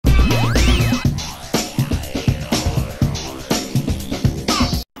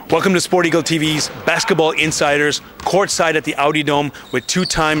Welcome to Sport Eagle TV's Basketball Insiders, courtside at the Audi Dome with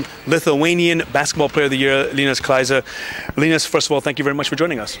two-time Lithuanian Basketball Player of the Year, Linas Kleiza. Linas, first of all, thank you very much for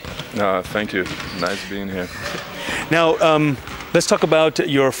joining us. Thank you. Nice being here. Now, let's talk about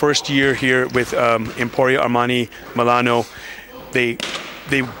your first year here with Emporia Armani Milano. They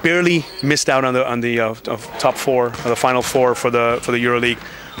barely missed out on the top four, or the final four for the EuroLeague.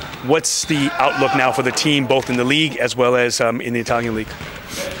 What's the outlook now for the team, both in the league as well as in the Italian league?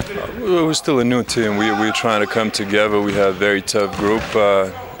 We're still a new team. We're trying to come together. We have a very tough group,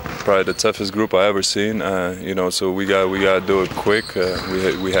 probably the toughest group I've ever seen. So we got to do it quick.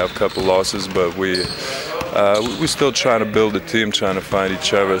 We have a couple losses, but we're still trying to build a team, trying to find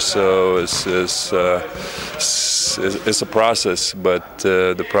each other. So it's a process, but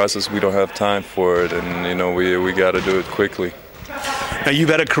the process, we don't have time for it, and we got to do it quickly. Now, you've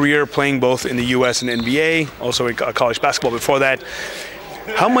had a career playing both in the U.S. and NBA, also in college basketball before that.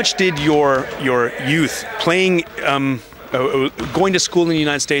 How much did your youth playing, going to school in the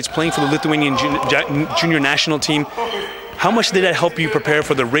United States, playing for the Lithuanian junior national team, how much did that help you prepare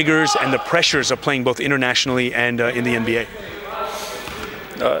for the rigors and the pressures of playing both internationally and in the NBA?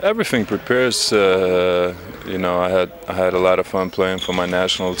 Everything prepares. I had a lot of fun playing for my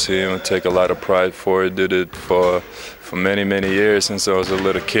national team. I take a lot of pride for it. Did it for many years since I was a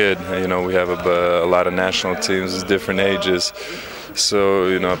little kid. We have a lot of national teams, different ages. So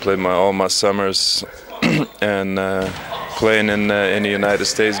I played all my summers, and playing in the United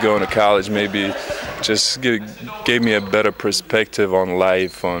States, going to college, maybe just gave me a better perspective on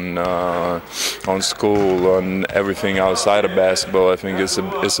life, on school, on everything outside of basketball. I think it's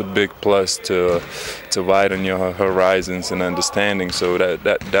a big plus to widen your horizons and understanding. So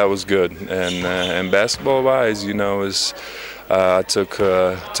that was good. And basketball-wise, I took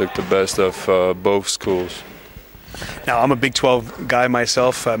the best of both schools. Now, I'm a Big 12 guy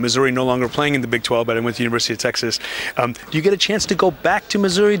myself. Missouri no longer playing in the Big 12, but I went to the University of Texas. Do you get a chance to go back to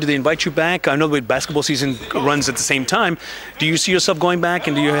Missouri? Do they invite you back? I know the basketball season runs at the same time. Do you see yourself going back,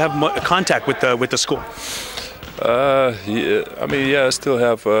 and do you have contact with the school? I still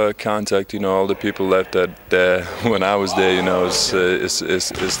have contact. All the people left that when I was there.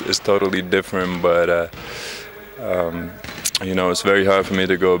 It's totally different, but. It's very hard for me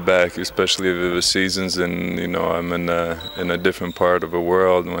to go back, especially if the seasons and I'm in a different part of the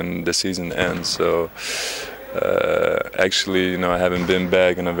world when the season ends. So actually, I haven't been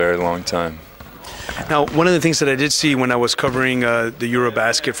back in a very long time. Now, one of the things that I did see when I was covering the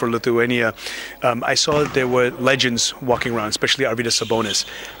Eurobasket for Lithuania, I saw that there were legends walking around, especially Arvydas Sabonis.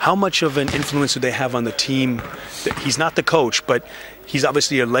 How much of an influence do they have on the team? He's not the coach, but he's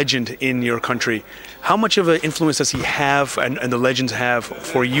obviously a legend in your country. How much of an influence does he have, and the legends have,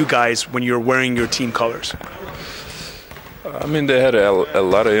 for you guys when you're wearing your team colors? They had a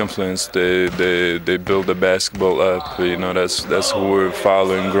lot of influence. They built the basketball up. That's who we're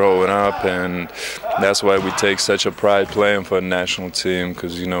following growing up, and that's why we take such a pride playing for a national team,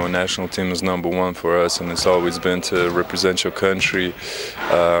 because a national team is #1 for us, and it's always been to represent your country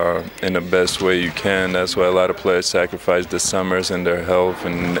in the best way you can. That's why a lot of players sacrifice their summers and their health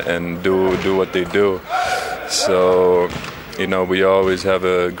and do what they do. So. We always have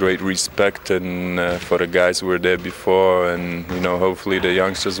a great respect for the guys who were there before, and hopefully the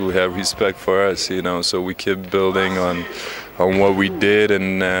youngsters will have respect for us. So we keep building on what we did,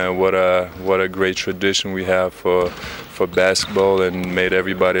 and what a great tradition we have for basketball, and made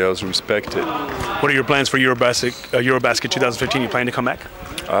everybody else respect it. What are your plans for Eurobasket 2015? You planning to come back?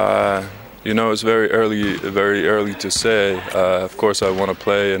 It's very early to say. Of course, I want to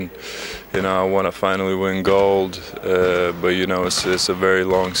play, and I want to finally win gold. But it's a very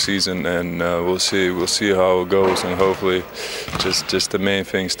long season, and we'll see how it goes, and hopefully, just the main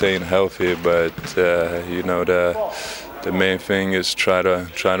thing, staying healthy. But the main thing is try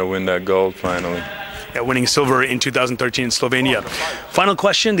to win that gold finally. Yeah, winning silver in 2013 in Slovenia. Final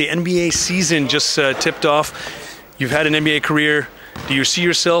question: the NBA season just tipped off. You've had an NBA career. Do you see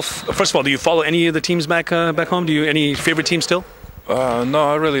yourself? First of all, do you follow any of the teams back home? Do you any favorite teams still?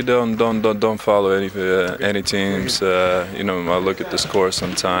 No, I really don't follow any teams. I look at the score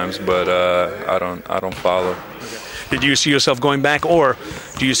sometimes, but I don't follow. Did you see yourself going back, or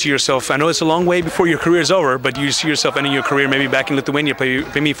do you see yourself? I know it's a long way before your career is over, but do you see yourself ending your career maybe back in Lithuania,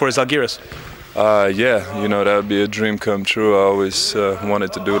 play me for Žalgiris? Yeah, that would be a dream come true. I always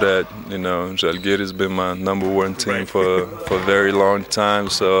wanted to do that. Žalgiris has been my #1 team for a very long time,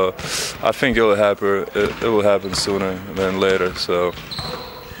 so I think it will happen. It will happen sooner than later. So.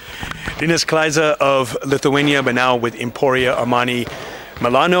 Linas Kleiza of Lithuania, but now with Emporia Armani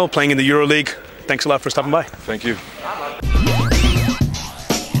Milano, playing in the EuroLeague. Thanks a lot for stopping by. Thank you.